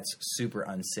 because that's super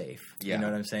unsafe. Yeah. You know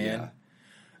what I'm saying? Yeah.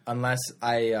 Unless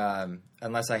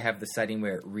I have the setting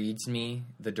where it reads me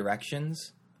the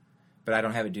directions, but I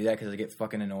don't have it do that because I get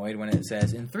fucking annoyed when it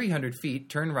says, in 300 feet,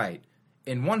 turn right.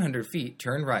 In 100 feet,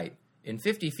 turn right. In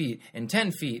 50 feet, in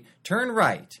 10 feet, turn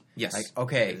right. Yes. Like,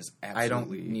 okay, I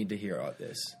don't need to hear all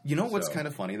this. You know what's kind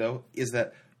of funny, though, is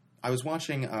that I was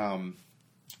watching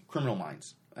Criminal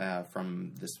Minds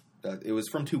from this. It was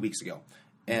from 2 weeks ago.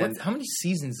 And how many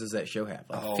seasons does that show have?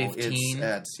 Like 15? It's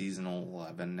at season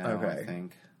 11 now, I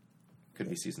think. Could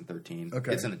be season 13.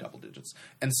 Okay. It's in the double digits.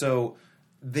 And so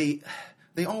they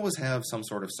always have some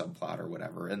sort of subplot or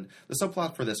whatever. And the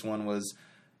subplot for this one was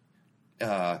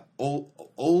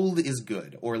old is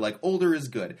good, or like older is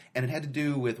good, and it had to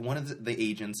do with one of the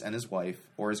agents and his wife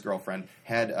or his girlfriend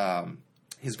had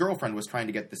his girlfriend was trying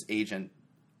to get this agent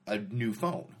a new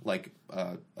phone, like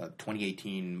a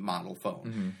 2018 model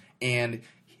phone, and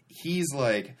he's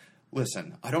like,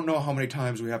 "Listen, I don't know how many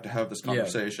times we have to have this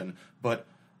conversation, but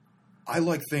I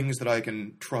like things that I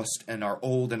can trust and are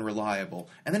old and reliable."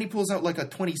 And then he pulls out like a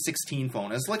 2016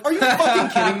 phone. It's like, are you fucking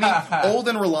kidding me? Old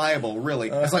and reliable, really?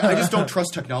 It's like, I just don't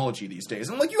trust technology these days.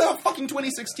 And I'm like, you have a fucking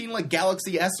 2016 like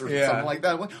Galaxy S or something like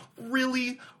that. I'm like,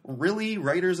 really,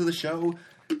 writers of the show?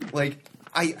 Like,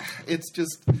 it's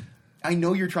just, I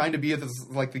know you're trying to be this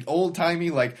like the old timey,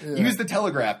 like use the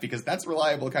telegraph because that's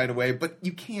reliable kind of way, but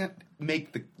you can't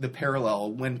make the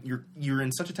parallel when you're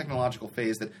in such a technological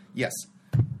phase that yes.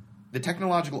 The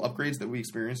technological upgrades that we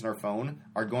experience in our phone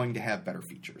are going to have better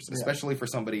features, especially for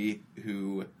somebody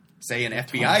who, say, an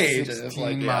FBI agent is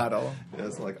like model.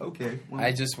 It's like, okay. Well.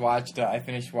 I just watched. I'm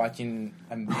binge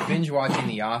watching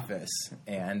The Office,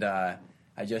 and I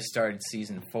just started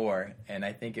season 4, and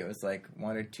I think it was like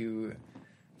 1 or 2.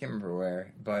 I can't remember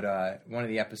where, but one of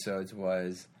the episodes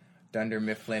was Dunder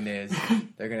Mifflin is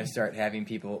they're going to start having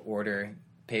people order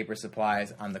paper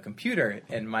supplies on the computer,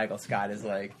 and Michael Scott is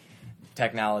like,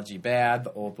 technology bad,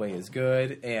 the old way is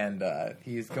good, and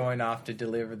he's going off to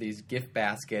deliver these gift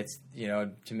baskets,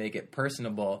 to make it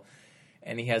personable,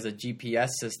 and he has a GPS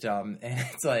system, and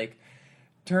it's like,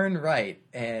 turn right,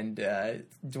 and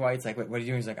Dwight's like, wait, what are you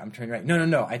doing? He's like, I'm turning right.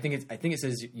 No, I think it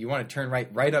says you want to turn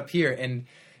right up here, and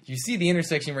you see the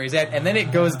intersection where he's at, and then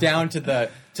it goes down to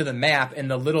the map, and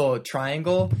the little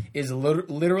triangle is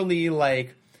literally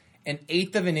like an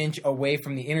eighth of an inch away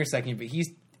from the intersection, but he's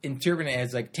interpreting it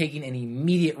as like taking an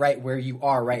immediate right where you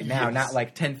are right now, not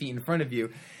like 10 feet in front of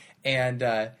you. And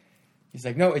he's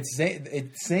like, no, it's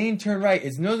saying turn right.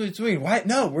 It knows what it's doing. Why?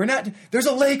 No, we're not. There's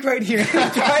a lake right here.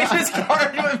 Drive his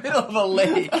car into the middle of a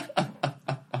lake.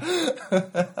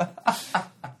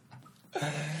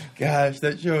 Gosh,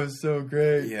 that show is so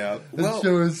great. Yeah. That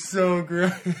show is so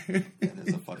great. It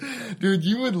is a funny show. Dude,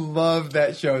 you would love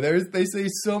that show. They say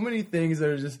so many things that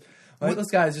are just... Michael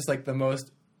Scott is just like the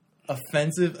most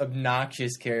offensive,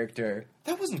 obnoxious character.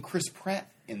 That wasn't Chris Pratt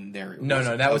in there.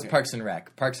 No, that was Parks and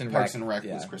Rec. Parks and Rec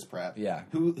was Chris Pratt. Yeah.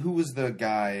 Who was the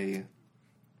guy?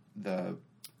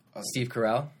 Steve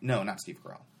Carell? No, not Steve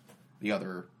Carell. The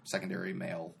other secondary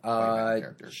male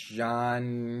character.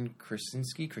 John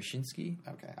Krasinski?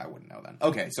 Okay, I wouldn't know then.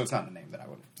 Okay, so it's not a name that I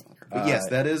would know. But yes,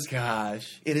 that is...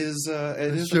 Gosh. It is...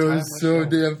 The show is so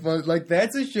damn fun. Like,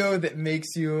 that's a show that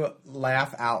makes you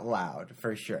laugh out loud,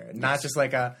 for sure. Not just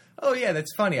like oh yeah,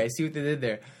 that's funny, I see what they did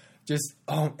there. Just,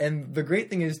 and the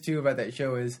great thing is, too, about that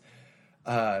show is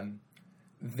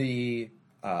the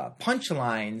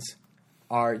punchlines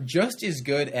are just as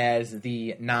good as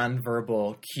the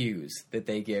nonverbal cues that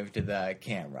they give to the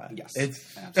camera. Yes.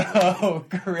 It's so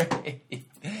great.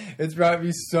 It's brought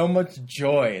me so much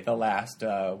joy the last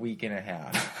week and a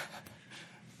half.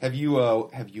 Have you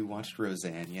watched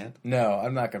Roseanne yet? No,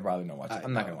 I'm not gonna probably watch it.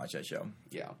 I'm not gonna watch that show.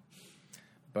 Yeah.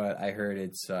 But I heard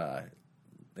it's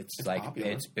like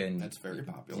popular. It's very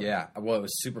popular. Yeah. Well, it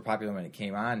was super popular when it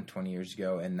came on 20 years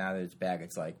ago, and now that it's back,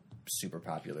 it's like super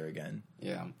popular again.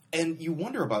 Yeah. And you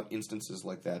wonder about instances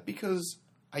like that because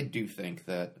I do think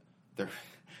that there,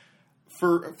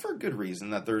 for good reason,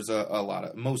 that there's a lot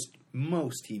of most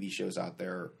TV shows out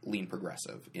there lean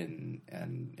progressive and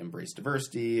embrace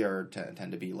diversity or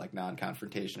tend to be like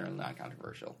non-confrontation or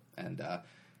non-controversial. And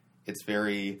it's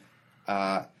very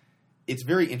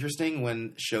interesting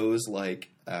when shows like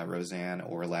Roseanne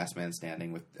or Last Man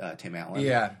Standing with Tim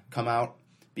Allen come out.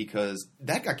 Because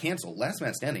that got canceled. Last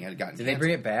Man Standing had gotten canceled. Did they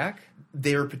bring it back?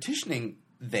 They're petitioning.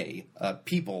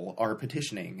 People are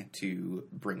petitioning to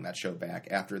bring that show back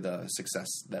after the success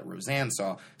that Roseanne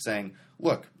saw, saying,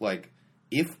 "Look, like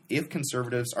if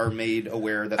conservatives are made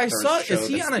aware that is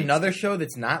he on another show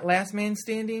that's not Last Man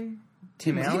Standing?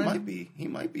 Tim Allen? He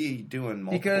might be doing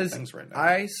multiple things right now.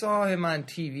 I saw him on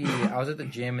TV. I was at the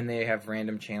gym and they have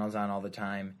random channels on all the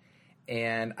time.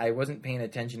 And I wasn't paying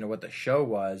attention to what the show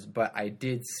was, but I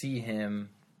did see him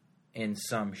in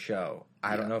some show.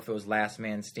 I don't know if it was Last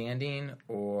Man Standing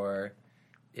or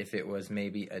if it was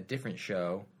maybe a different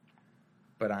show.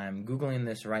 But I'm Googling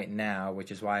this right now,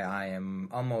 which is why I am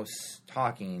almost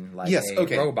talking like a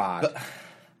robot. But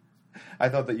I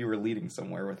thought that you were leading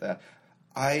somewhere with that.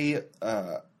 I'll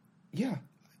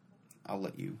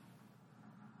let you.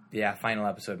 Yeah, final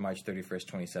episode, March 31st,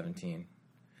 2017.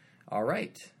 All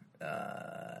right.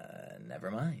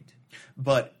 Never mind.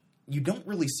 But you don't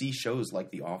really see shows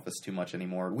like The Office too much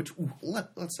anymore, which,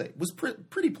 let's say, was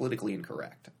pretty politically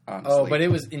incorrect, honestly. Oh, but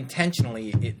it was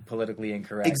intentionally politically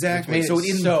incorrect. Exactly. So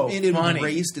it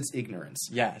embraced its ignorance.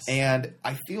 Yes. And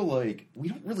I feel like we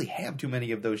don't really have too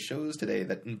many of those shows today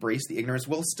that embrace the ignorance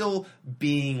while still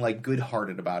being, like,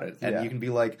 good-hearted about it. And you can be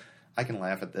like, I can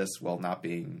laugh at this while not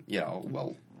being,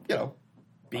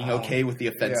 being okay with the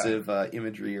offensive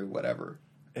imagery or whatever.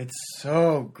 It's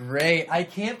so great. I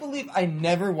can't believe I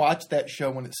never watched that show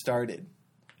when it started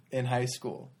in high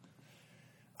school.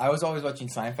 I was always watching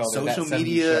Seinfeld. Social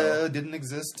media didn't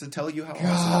exist to tell you how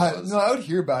awesome it was. No, I would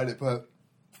hear about it, but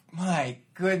my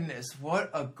goodness,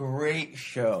 what a great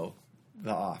show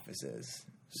The Office is.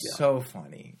 Yeah. So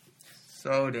funny.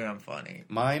 So damn funny.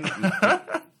 Mine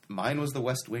was The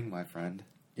West Wing, my friend.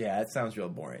 Yeah, that sounds real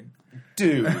boring.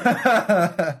 Dude.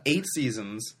 8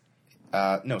 seasons.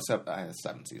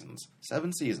 7 seasons.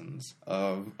 7 seasons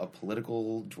of a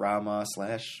political drama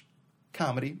 /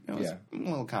 comedy. It was a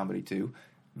little comedy, too.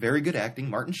 Very good acting.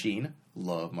 Martin Sheen.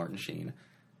 Love Martin Sheen.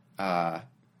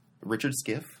 Richard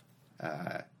Schiff.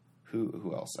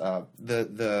 Who else?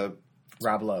 The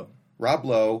Rob Lowe. Rob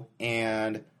Lowe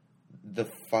and the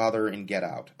father in Get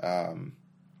Out.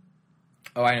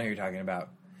 Oh, I know who you're talking about.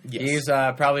 Yes. He's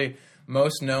probably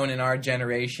most known in our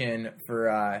generation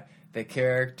for the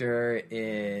character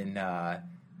in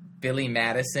Billy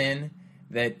Madison.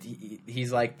 That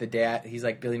he's like the dad. He's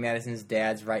like Billy Madison's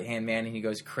dad's right-hand man, and he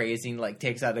goes crazy and like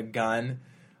takes out a gun.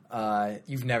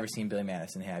 You've never seen Billy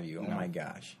Madison, have you? No. Oh my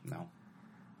gosh! No.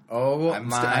 Oh I'm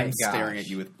my gosh! Staring at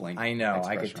you with blank. I know.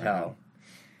 I could tell.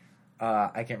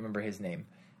 I can't remember his name,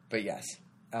 but yes.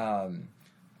 But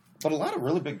a lot of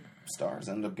really big stars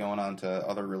ended up going on to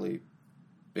other really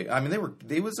big. I mean,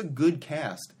 they was a good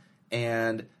cast,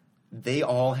 and they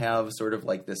all have sort of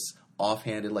like this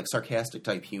offhanded, like sarcastic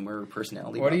type humor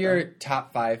personality. What are your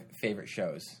top 5 favorite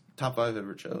shows? Top 5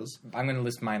 favorite shows? I'm going to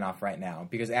list mine off right now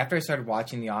because after I started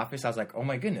watching The Office, I was like, oh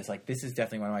my goodness, like this is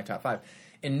definitely one of my top 5.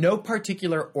 In no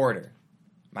particular order,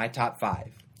 my top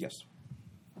 5. Yes.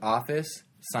 Office,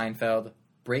 Seinfeld,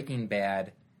 Breaking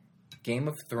Bad, Game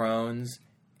of Thrones,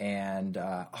 and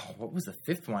what was the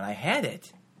 5th one? I had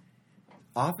it.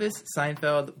 Office,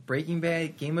 Seinfeld, Breaking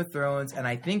Bad, Game of Thrones, and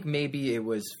I think maybe it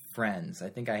was Friends. I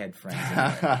think I had Friends in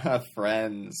there.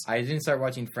 Friends. I didn't start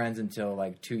watching Friends until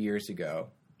like 2 years ago,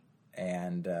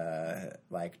 and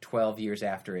like 12 years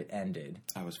after it ended.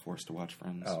 I was forced to watch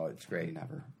Friends. Oh, it's great.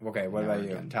 Never. Okay, what about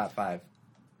you? Again. Top 5?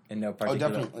 In no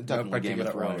particular, definitely Game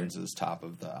of Thrones is top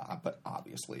of but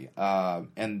obviously.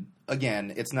 And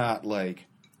again, it's not like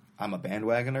I'm a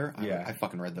bandwagoner. I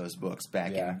fucking read those books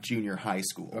back in junior high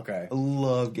school. Okay. I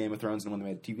love Game of Thrones, and when they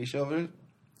made a TV show of it,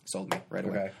 sold me right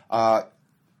away.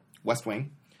 West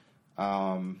Wing.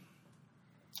 For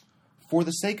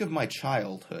the sake of my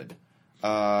childhood,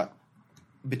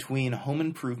 between Home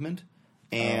Improvement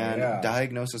and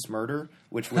Diagnosis Murder,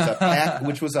 which was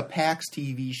a PAX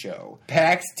TV show.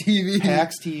 PAX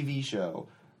TV show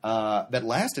that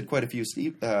lasted quite a few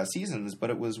seasons, but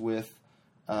it was with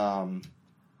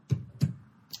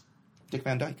Dick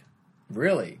Van Dyke.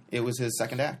 Really? It was his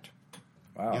second act.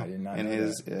 Wow, I did not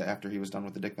know that. After he was done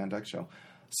with the Dick Van Dyke show.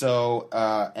 So,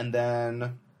 and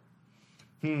then,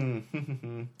 you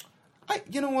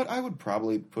know what? I would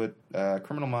probably put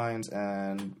Criminal Minds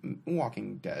and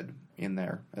Walking Dead in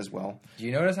there as well. Do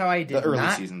you notice how I did the early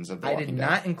seasons of The Walking Dead? I did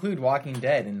not include Walking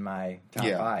Dead in my top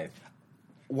 5.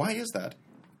 Why is that?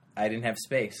 I didn't have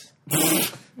space.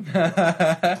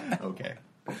 Okay.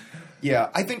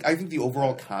 Yeah, I think the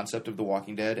overall concept of The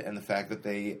Walking Dead and the fact that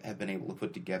they have been able to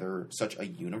put together such a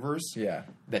universe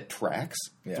that tracks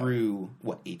through,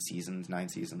 8 seasons, 9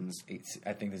 seasons? 8,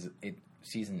 I think this is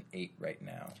season 8 right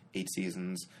now. 8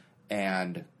 seasons,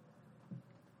 and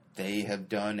they have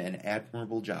done an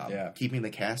admirable job keeping the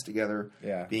cast together,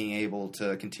 being able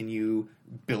to continue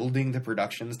building the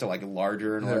productions to like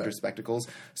larger and larger spectacles.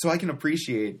 So I can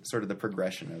appreciate sort of the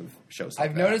progression of shows like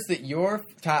I've noticed that your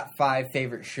top 5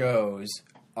 favorite shows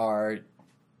are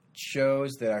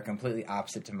shows that are completely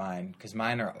opposite to mine, because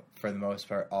mine are, for the most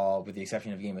part, all, with the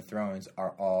exception of Game of Thrones,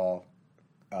 are all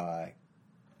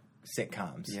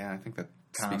sitcoms. Yeah, I think that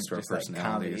speaks to our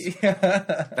personalities. Like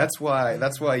That's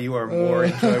why you are a more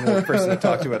enjoyable person to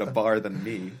talk to at a bar than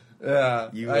me. Yeah,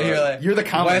 you're the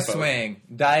comic West Wing,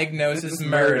 Diagnosis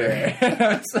Murder.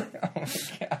 It's like, oh my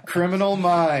God. Criminal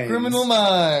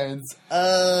Minds.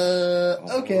 Okay.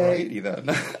 Alrighty then.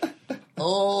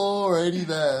 Alrighty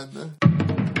then.